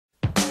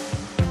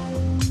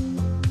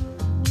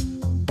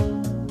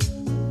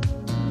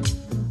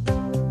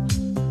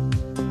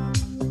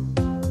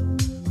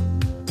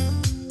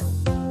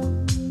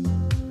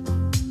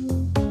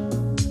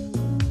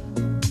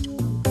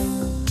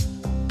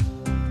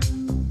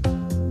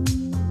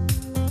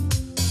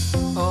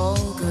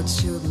God's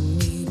children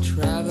need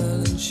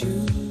traveling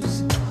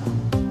shoes.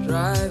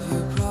 Drive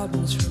your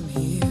problems from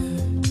here.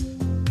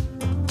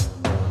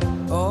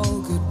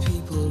 All good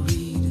people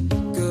read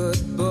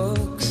good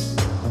books.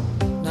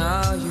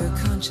 Now your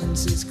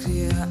conscience is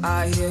clear.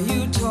 I hear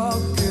you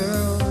talk,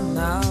 girl.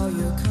 Now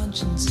your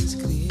conscience is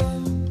clear.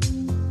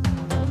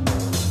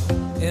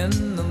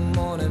 In the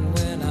morning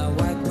when I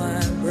wipe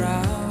my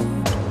brow,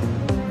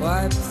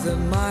 wipe the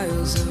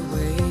miles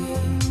away.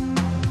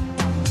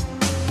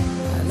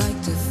 I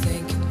like to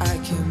think I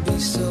can be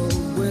so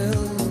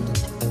willed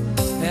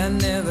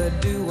and never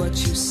do what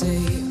you say.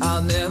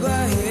 I'll never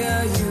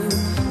hear you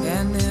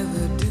and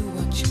never do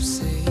what you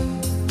say.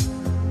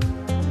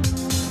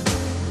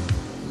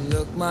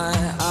 Look, my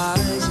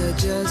eyes are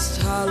just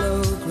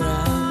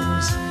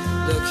holograms.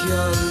 Look,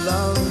 your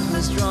love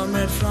has drawn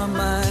red from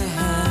my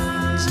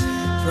hands.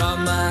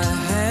 From my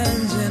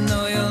hands, you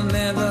know you'll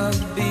never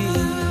be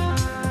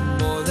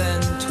more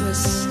than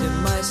twist in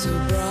my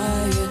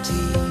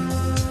sobriety.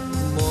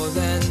 More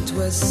than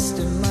twist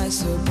in my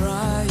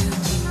sobriety.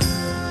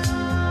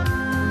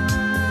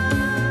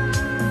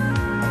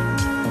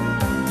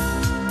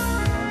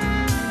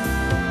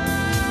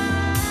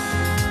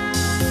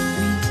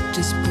 We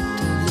just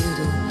picked a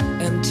little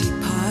empty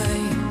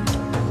pie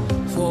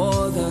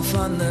for the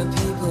fun the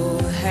people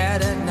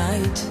had at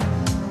night.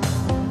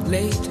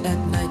 Late at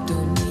night,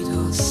 don't need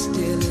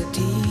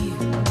hostility.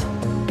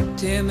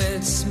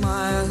 Timid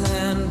smile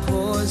and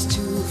pause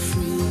too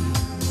free.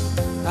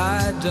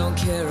 I don't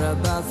care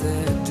about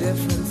their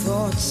different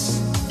thoughts.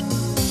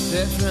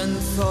 Different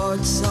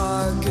thoughts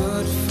are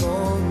good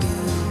for me.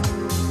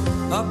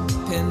 Up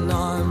in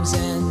arms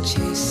and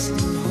chased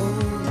and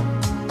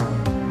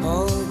hold.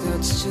 All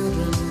God's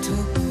children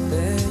took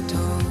their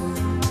toll.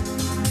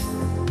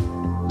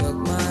 Look,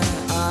 my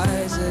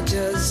eyes are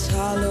just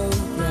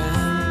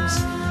holograms.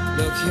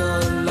 Look, your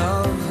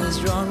love has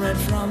drawn red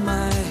from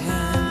my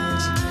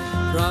hands.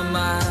 From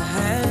my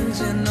hands,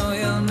 you know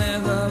you'll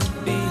never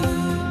be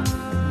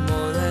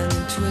more than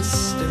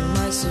twist in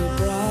my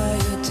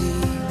sobriety.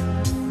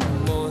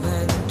 More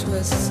than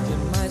twist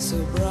in my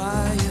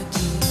sobriety.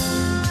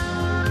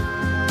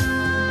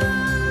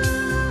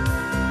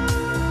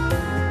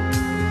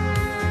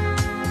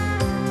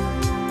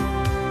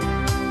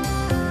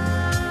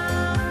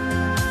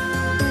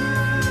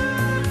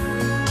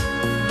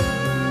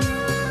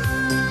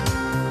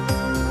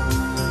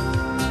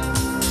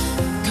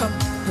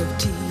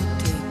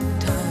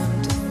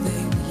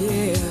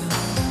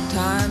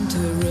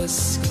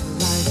 Risk a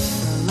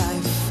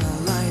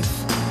life,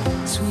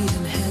 sweet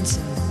and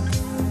handsome,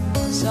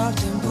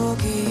 soft and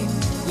pokey.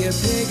 You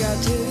pig out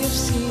till you've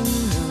seen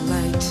the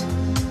light.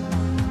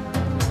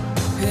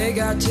 Pig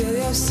out till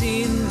you've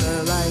seen the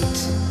light.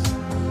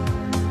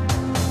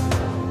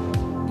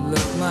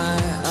 Look, my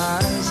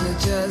eyes are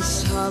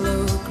just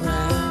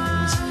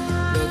holograms.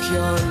 Look,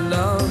 your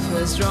love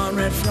has drawn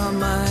red from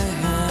my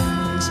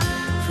hands.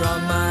 From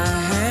my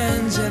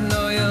hands, you